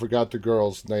and I forgot the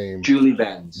girl's name, Julie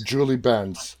Benz. Julie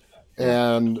Benz,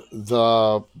 and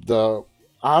the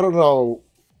I don't know,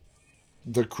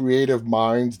 the creative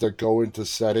minds that go into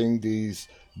setting these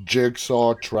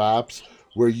jigsaw traps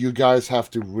where you guys have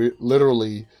to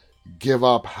literally give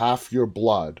up half your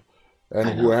blood, and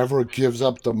whoever gives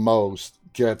up the most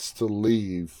gets to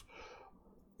leave.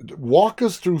 Walk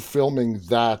us through filming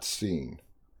that scene.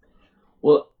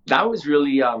 Well, that was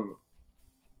really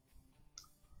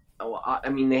I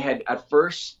mean, they had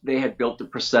built the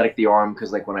prosthetic, the arm,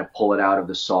 because like when I pull it out of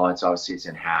the saw, it's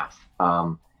in half.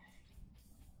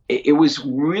 It was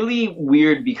really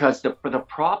weird because the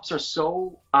props are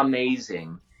so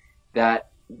amazing that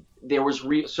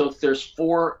so there's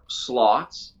 4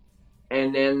 slots,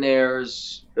 and then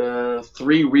there's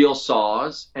 3 real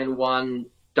saws and 1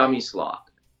 dummy slot.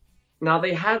 Now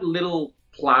they had little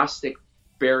plastic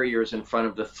barriers in front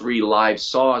of the 3 live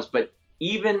saws, but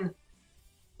even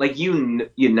like you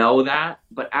know that,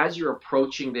 but as you're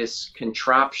approaching this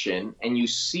contraption and you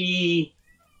see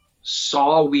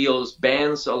saw wheels,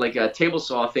 bands, like a table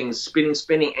saw things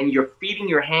spinning, and you're feeding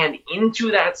your hand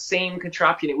into that same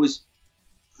contraption, it was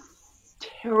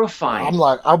terrifying.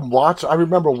 I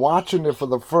remember watching it for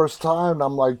the first time, and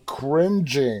I'm like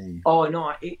cringing. Oh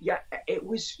no, it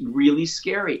was really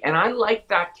scary, and I liked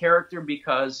that character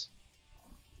because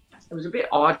it was a bit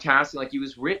odd casting. Like, he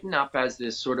was written up as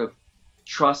this sort of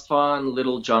trust fund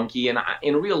little junkie, and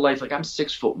in real life, like, I'm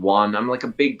 6'1", I'm like a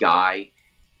big guy,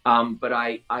 but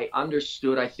I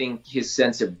understood, I think, his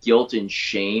sense of guilt and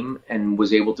shame, and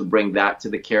was able to bring that to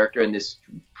the character, and this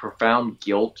profound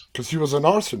guilt, because he was an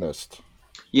arsonist.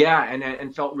 Yeah,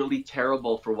 and felt really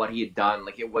terrible for what he had done.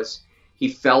 Like,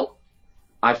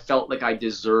 I felt like I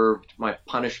deserved my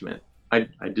punishment. I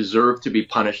deserved to be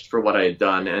punished for what I had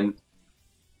done, and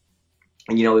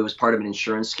it was part of an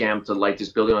insurance scam to light this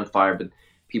building on fire, but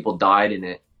people died in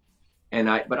it.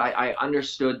 But I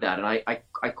understood that, and I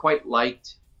quite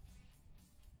liked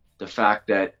the fact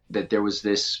that there was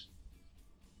this,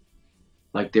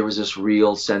 like, there was this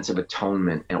real sense of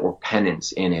atonement or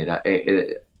penance in it.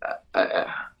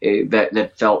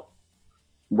 That felt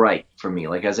right for me,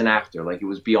 like, as an actor. Like, it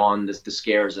was beyond the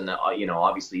scares, and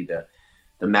obviously the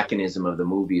mechanism of the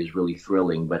movie is really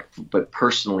thrilling, but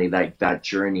personally, that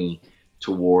journey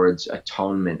towards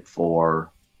atonement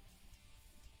for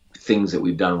things that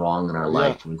we've done wrong in our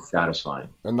life was satisfying.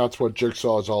 And that's what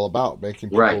Jigsaw is all about, making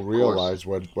people realize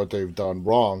what they've done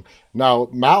wrong. Now,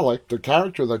 Malik, the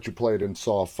character that you played in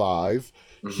Saw 5,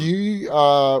 he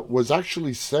was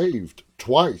actually saved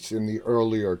twice in the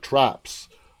earlier traps.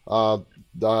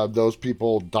 Those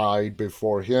people died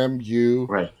before him. You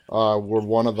were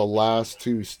one of the last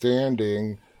 2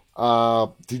 standing.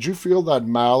 Did you feel that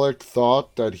Malik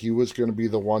thought that he was going to be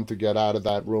the one to get out of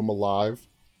that room alive?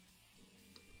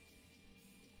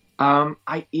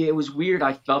 It was weird.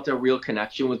 I felt a real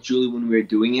connection with Julie when we were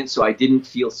doing it, so I didn't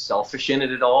feel selfish in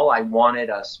it at all. I wanted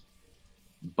us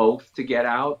both to get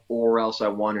out, or else I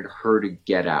wanted her to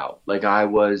get out. Like,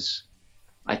 at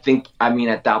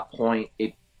that point,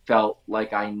 it felt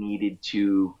like I needed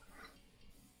to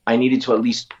at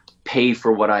least pay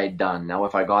for what I had done. Now,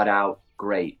 if I got out,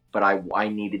 great, but I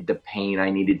needed the pain.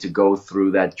 I needed to go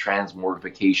through that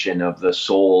transmortification of the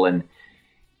soul, and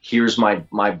here's my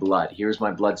blood. Here's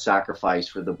my blood sacrifice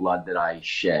for the blood that I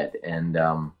shed. And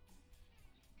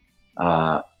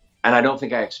I don't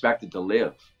think I expected to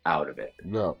live out of it.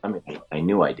 No. I mean, I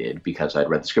knew I did because I'd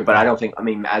read the script, but I don't think,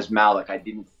 as Malik, I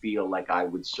didn't feel like I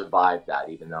would survive that,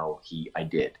 even though I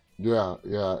did. Yeah.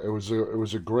 It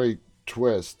was a great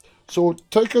twist. So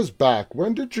take us back.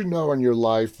 When did you know in your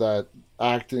life that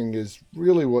acting is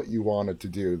really what you wanted to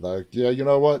do? Like, yeah, you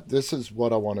know what? This is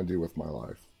what I want to do with my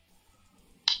life.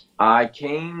 I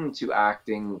came to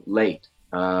acting late.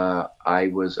 As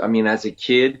a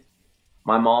kid,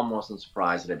 my mom wasn't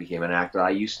surprised that I became an actor.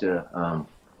 I used to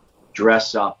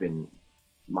dress up in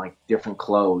my different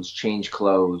clothes, change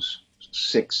clothes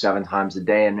 6, 7 times a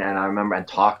day. And I remember I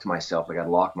talked to myself, like I'd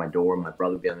lock my door, my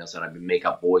brother would be on the other side, I'd make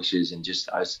up voices, and just,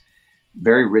 I was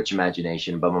very rich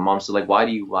imagination. But my mom said, like, why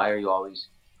are you always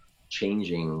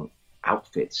changing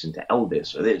outfits into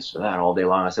Elvis or this or that all day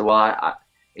long? I said, well,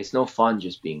 it's no fun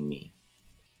just being me.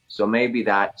 So maybe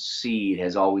that seed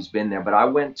has always been there. But I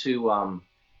went to a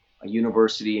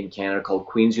university in Canada called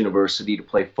Queen's University to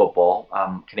play football,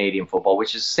 Canadian football,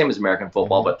 which is the same as American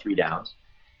football, but 3 downs.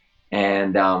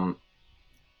 And,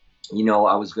 you know,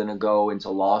 I was going to go into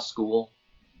law school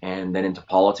and then into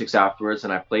politics afterwards.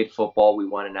 And I played football. We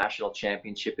won a national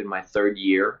championship in my 3rd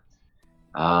year.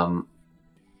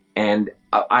 And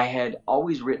I had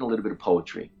always written a little bit of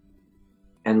poetry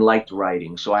and liked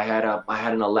writing. So I had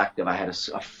an elective. I had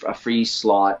a free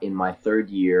slot in my 3rd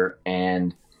year,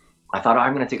 and I thought,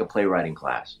 I'm going to take a playwriting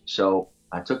class. So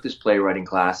I took this playwriting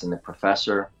class, and the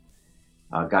professor,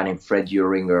 a guy named Fred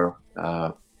Uringer,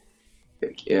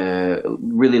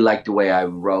 really liked the way I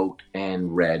wrote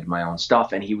and read my own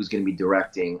stuff, and he was going to be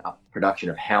directing a production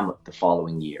of Hamlet the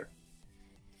following year.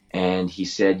 And he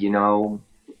said, you know,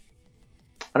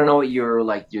 I don't know what your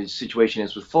situation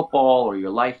is with football or your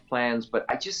life plans, but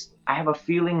I have a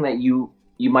feeling that you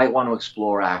might want to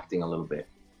explore acting a little bit.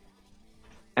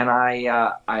 And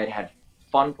I had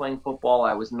fun playing football.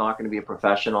 I was not going to be a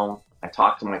professional. I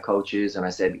talked to my coaches and I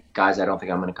said, guys, I don't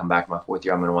think I'm going to come back my 4th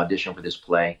year. I'm going to audition for this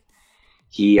play.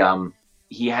 He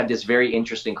had this very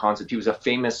interesting concept. He was a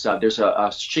famous, there's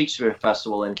a Shakespeare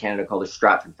festival in Canada called the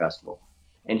Stratford Festival.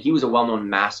 And he was a well-known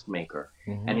mask maker.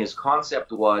 Mm-hmm. And his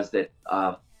concept was that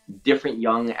different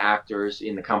young actors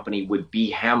in the company would be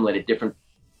Hamlet at different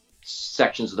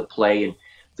sections of the play, and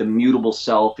the mutable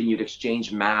self, and you'd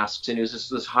exchange masks. And it was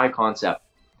this high concept.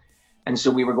 And so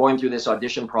we were going through this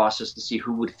audition process to see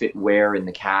who would fit where in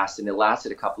the cast. And it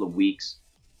lasted a couple of weeks.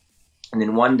 And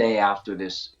then one day after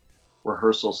this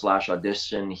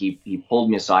rehearsal/audition, he pulled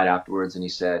me aside afterwards and he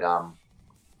said,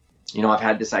 you know, I've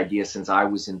had this idea since I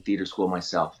was in theater school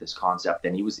myself, this concept.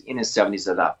 And he was in his 70s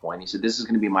at that point. He said, this is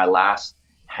going to be my last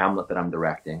Hamlet that I'm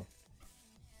directing.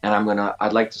 And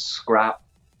I'd like to scrap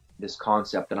this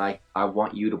concept, and I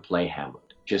want you to play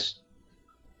Hamlet. So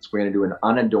we're going to do an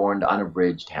unadorned,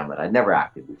 unabridged Hamlet. I'd never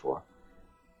acted before,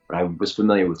 but I was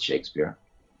familiar with Shakespeare.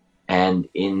 And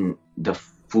in the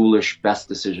foolish best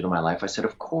decision of my life, I said,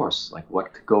 of course, like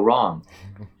what could go wrong?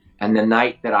 And the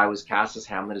night that I was cast as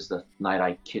Hamlet is the night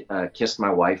I kissed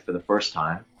my wife for the first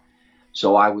time.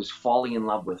 So I was falling in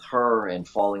love with her and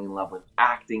falling in love with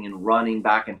acting and running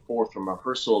back and forth from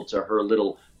rehearsal to her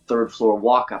little 3rd floor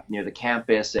walk up near the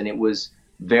campus. And it was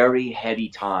very heady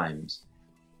times.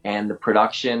 And the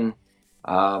production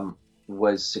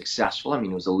was successful. I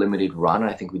mean, it was a limited run.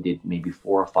 I think we did maybe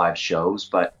 4 or 5 shows,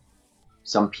 but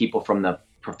some people from the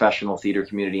professional theater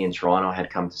community in Toronto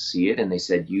had come to see it, and they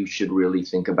said, you should really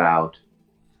think about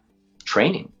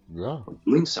training,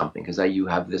 doing something, because you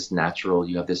have this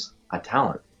a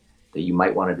talent that you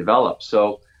might want to develop.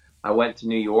 So I went to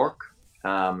New York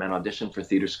and auditioned for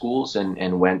theater schools,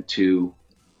 and went to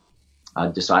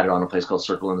decided on a place called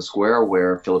Circle in the Square,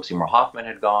 where Philip Seymour Hoffman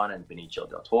had gone and Benicio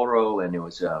del Toro, and it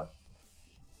was a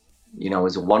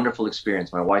wonderful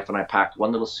experience. My wife and I packed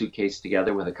one little suitcase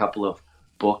together with a couple of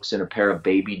books and a pair of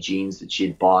baby jeans that she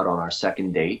had bought on our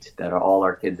 2nd date that all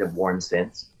our kids have worn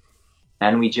since.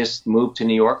 And we just moved to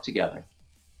New York together.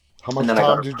 How much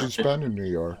time did you spend in New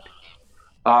York?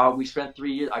 We spent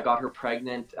 3 years. I got her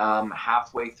pregnant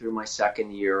halfway through my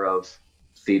 2nd year of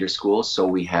theater school. So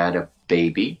we had a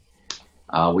baby,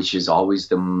 which is always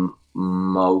the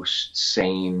most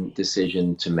sane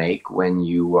decision to make when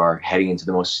you are heading into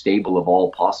the most stable of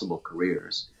all possible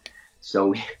careers.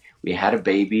 So we had a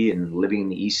baby and living in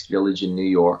the East Village in New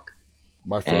York.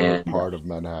 My favorite part of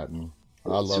Manhattan. I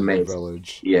love the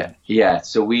Village. Yeah.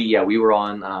 So we were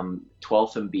on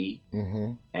 12th and B,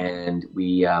 mm-hmm. and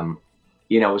we,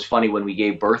 it was funny when we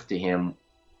gave birth to him.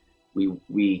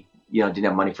 We didn't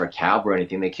have money for a cab or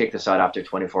anything. They kicked us out after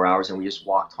 24 hours, and we just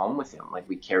walked home with him. Like,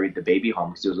 we carried the baby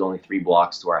home because it was only 3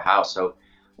 blocks to our house. So,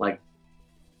 like,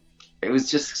 it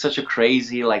was just such a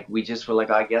crazy, like, we just were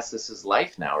like, I guess this is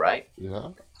life now, right? Yeah.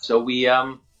 So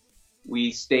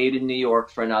we stayed in New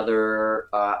York for another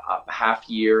half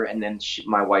year, and then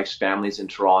my wife's family's in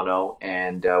Toronto,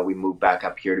 and we moved back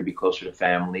up here to be closer to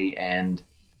family. And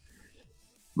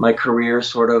my career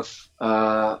sort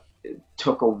of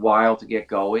took a while to get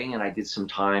going, and I did some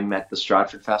time at the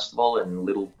Stratford Festival and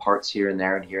little parts here and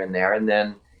there and here and there. And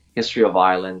then History of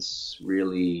Violence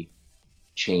really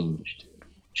changed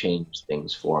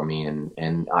things for me,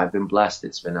 and I've been blessed.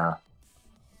 It's been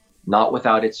not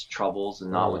without its troubles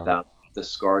and not without the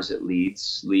scars it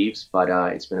leaves, but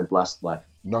it's been a blessed life.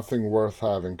 Nothing worth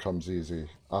having comes easy.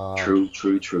 True.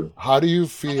 How do you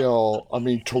feel? I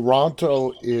mean,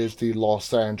 Toronto is the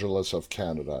Los Angeles of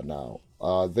Canada now.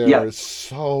 There Yeah, is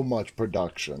so much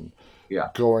production yeah.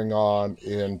 going on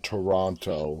in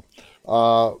Toronto.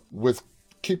 With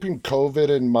keeping COVID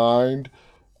in mind,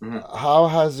 Mhm. how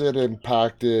has it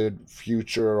impacted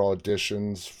future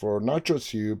auditions for not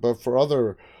just you, but for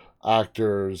other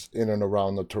actors in and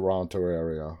around the Toronto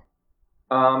area?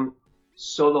 Um,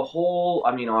 so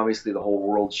I mean, obviously the whole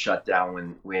world shut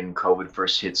down when COVID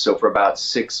first hit. So for about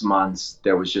 6 months,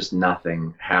 there was just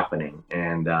nothing happening.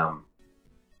 And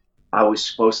I was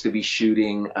supposed to be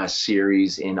shooting a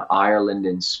series in Ireland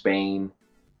and Spain,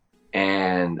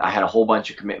 and I had a whole bunch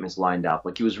of commitments lined up.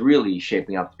 Like it was really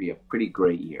shaping up to be a pretty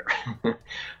great year.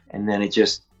 And then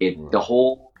the Right.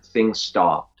 whole thing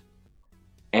stopped.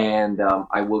 And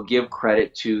I will give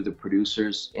credit to the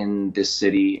producers in this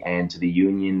city and to the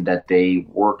union that they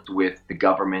worked with the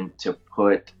government to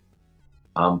put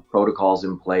protocols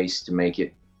in place to make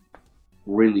it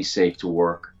really safe to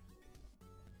work.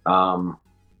 Um,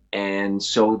 and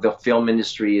so the film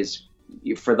industry is,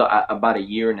 for about a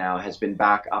year now, has been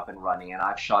back up and running. And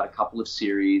I've shot a couple of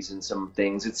series and some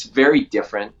things. It's very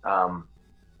different.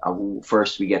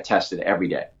 First, we get tested every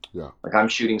day. Yeah. Like I'm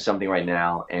shooting something right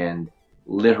now, and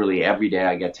literally every day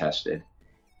I get tested.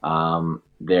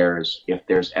 If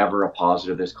there's ever a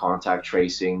positive, there's contact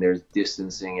tracing, there's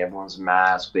distancing, everyone's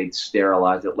masked, they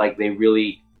sterilize it. Like they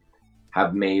really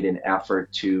have made an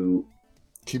effort to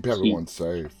Keep keep everyone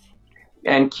safe.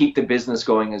 keep the business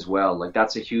going as well. Like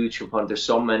that's a huge component. There's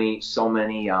so many.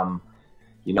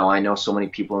 I know so many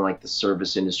people in like the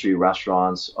service industry,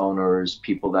 restaurants, owners,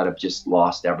 people that have just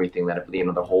lost everything. That have,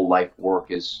 their whole life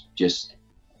work is just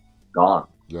gone.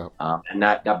 Yeah. And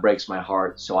that breaks my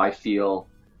heart. So I feel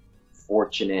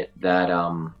fortunate that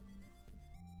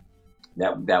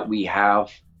we have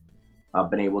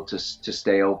been able to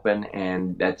stay open,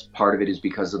 and that's part of it is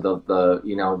because of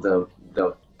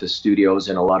the studios,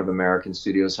 and a lot of American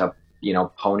studios have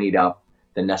ponied up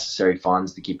the necessary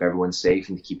funds to keep everyone safe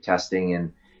and to keep testing,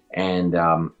 and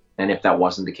if that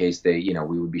wasn't the case, we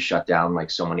would be shut down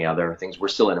like so many other things. We're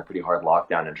still in a pretty hard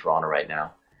lockdown in Toronto right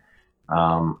now.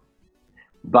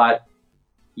 But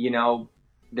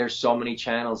there's so many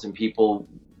channels, and people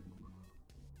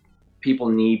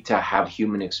need to have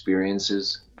human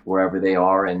experiences wherever they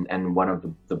are, and one of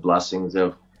the blessings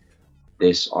of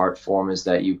this art form is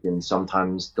that you can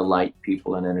sometimes delight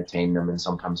people and entertain them, and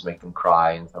sometimes make them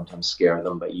cry, and sometimes scare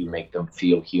them, but you make them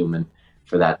feel human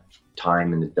for that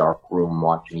time in the dark room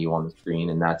watching you on the screen,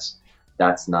 and that's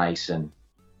nice. And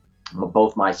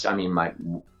both my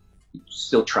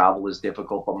still travel is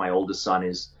difficult, but my oldest son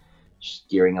is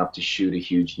gearing up to shoot a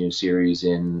huge new series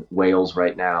in Wales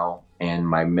right now, and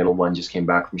my middle one just came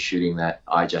back from shooting that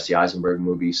Jesse Eisenberg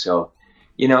movie. So,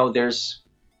 there's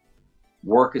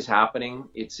work is happening.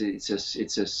 It's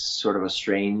a sort of a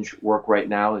strange work right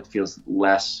now. It feels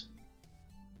less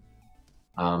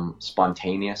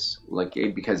spontaneous,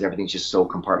 because everything's just so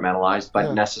compartmentalized, but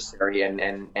Yeah. necessary,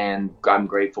 and I'm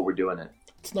grateful we're doing it.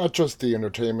 It's not just the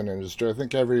entertainment industry. I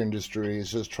think every industry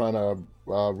is just trying to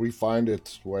refine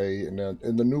its way in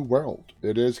the new world.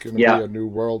 It is going to be Yeah. a new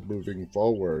world moving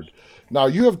forward. Now,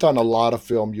 you have done a lot of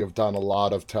film. You've done a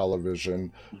lot of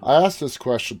television. I ask this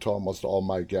question to almost all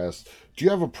my guests. Do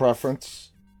you have a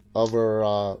preference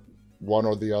over one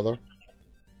or the other?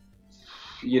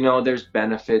 There's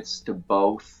benefits to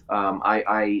both.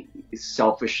 I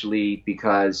selfishly,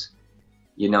 because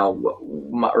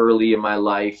early in my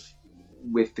life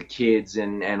with the kids,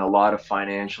 and a lot of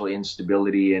financial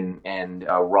instability, and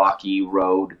a rocky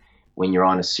road when you're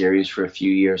on a series for a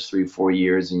few years, 3-4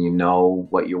 years, and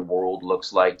what your world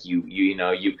looks like.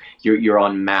 You're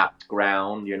on mapped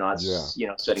ground. You're not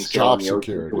Yeah. setting It's sail on job the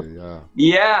ocean. security. Yeah.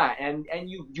 Yeah, and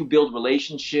you build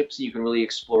relationships. You can really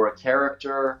explore a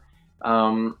character.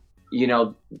 Um, you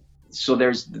know, so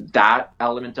there's that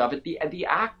element of it. The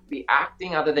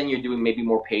acting, other than you're doing maybe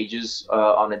more pages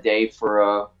on a day for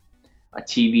a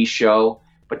TV show,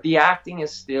 but the acting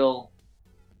is still,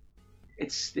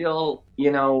 it's still,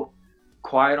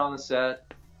 quiet on the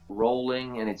set,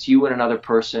 rolling, and it's you and another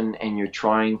person, and you're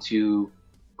trying to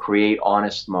create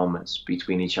honest moments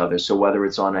between each other. So whether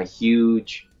it's on a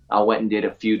huge, I went and did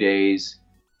a few days,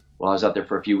 well, I was out there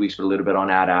for a few weeks, but a little bit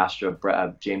on Ad Astra,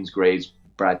 James Gray's,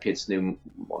 Brad Pitt's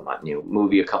not new,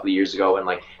 movie a couple of years ago.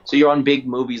 And so you're on big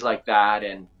movies like that,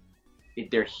 and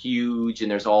they're huge, and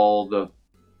there's all the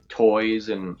toys,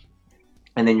 and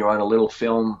then you're on a little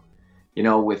film,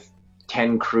 with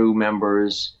 10 crew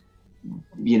members,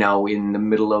 in the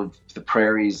middle of the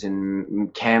prairies in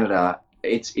Canada.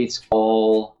 It's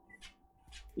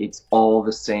all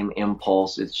the same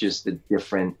impulse. It's just a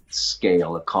different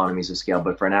scale, economies of scale.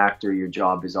 But for an actor, your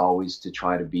job is always to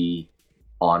try to be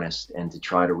honest and to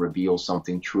try to reveal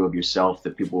something true of yourself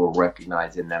that people will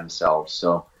recognize in themselves.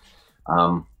 So,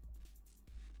 um,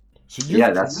 So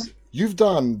yeah, that's you've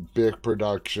done big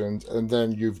productions, and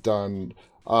then you've done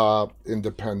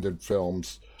independent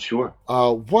films. sure.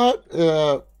 What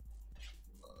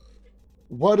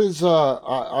is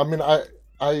I mean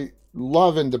I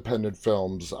love independent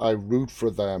films. I root for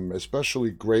them,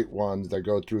 especially great ones that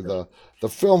go through the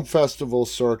film festival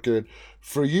circuit.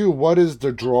 For you, what is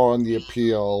the draw and the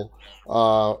appeal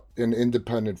in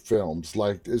independent films?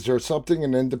 Like, is there something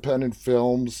in independent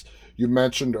films? You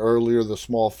mentioned earlier the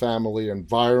small family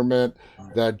environment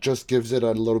that just gives it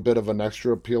a little bit of an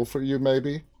extra appeal for you,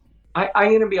 maybe?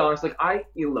 I'm gonna be honest. Like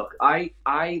look, I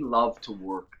love to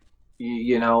work,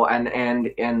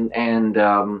 and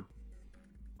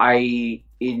I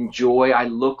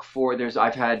look for.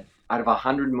 I've had out of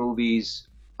 100 movies,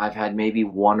 I've had maybe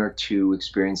one or two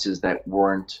experiences that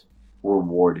weren't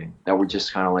rewarding. That were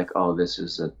just kind of like, oh, this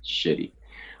is a shitty.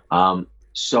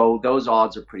 So those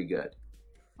odds are pretty good.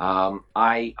 I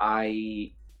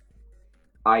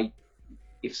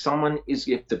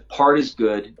if the part is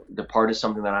good, the part is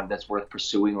something that's worth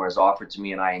pursuing or is offered to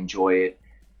me and I enjoy it.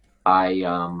 I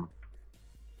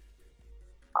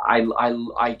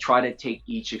I try to take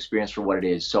each experience for what it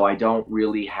is. So I don't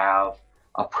really have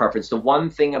a preference. The one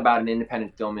thing about an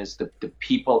independent film is the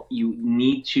people, you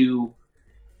need to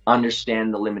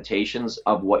understand the limitations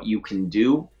of what you can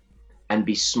do and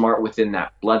be smart within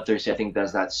that. Bloodthirsty, I think,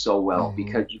 does that so well Hmm.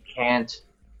 because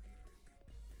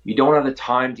you don't have the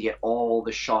time to get all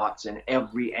the shots and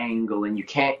every angle, and you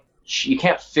can't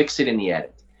fix it in the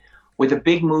edit. With a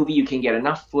big movie, you can get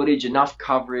enough footage, enough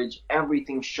coverage,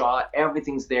 everything's shot,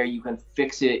 everything's there. You can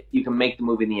fix it. You can make the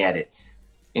movie in the edit.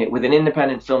 With an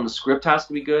independent film, the script has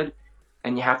to be good,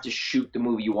 and you have to shoot the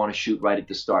movie you want to shoot right at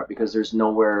the start because there's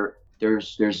nowhere,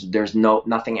 there's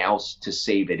nothing else to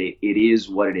save it. It is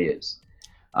what it is.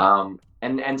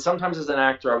 And sometimes as an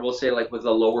actor, I will say, like with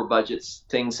the lower budgets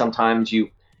thing, sometimes you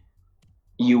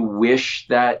wish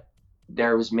that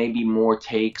there was maybe more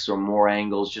takes or more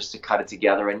angles just to cut it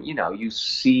together, and you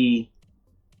see.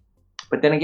 But then again,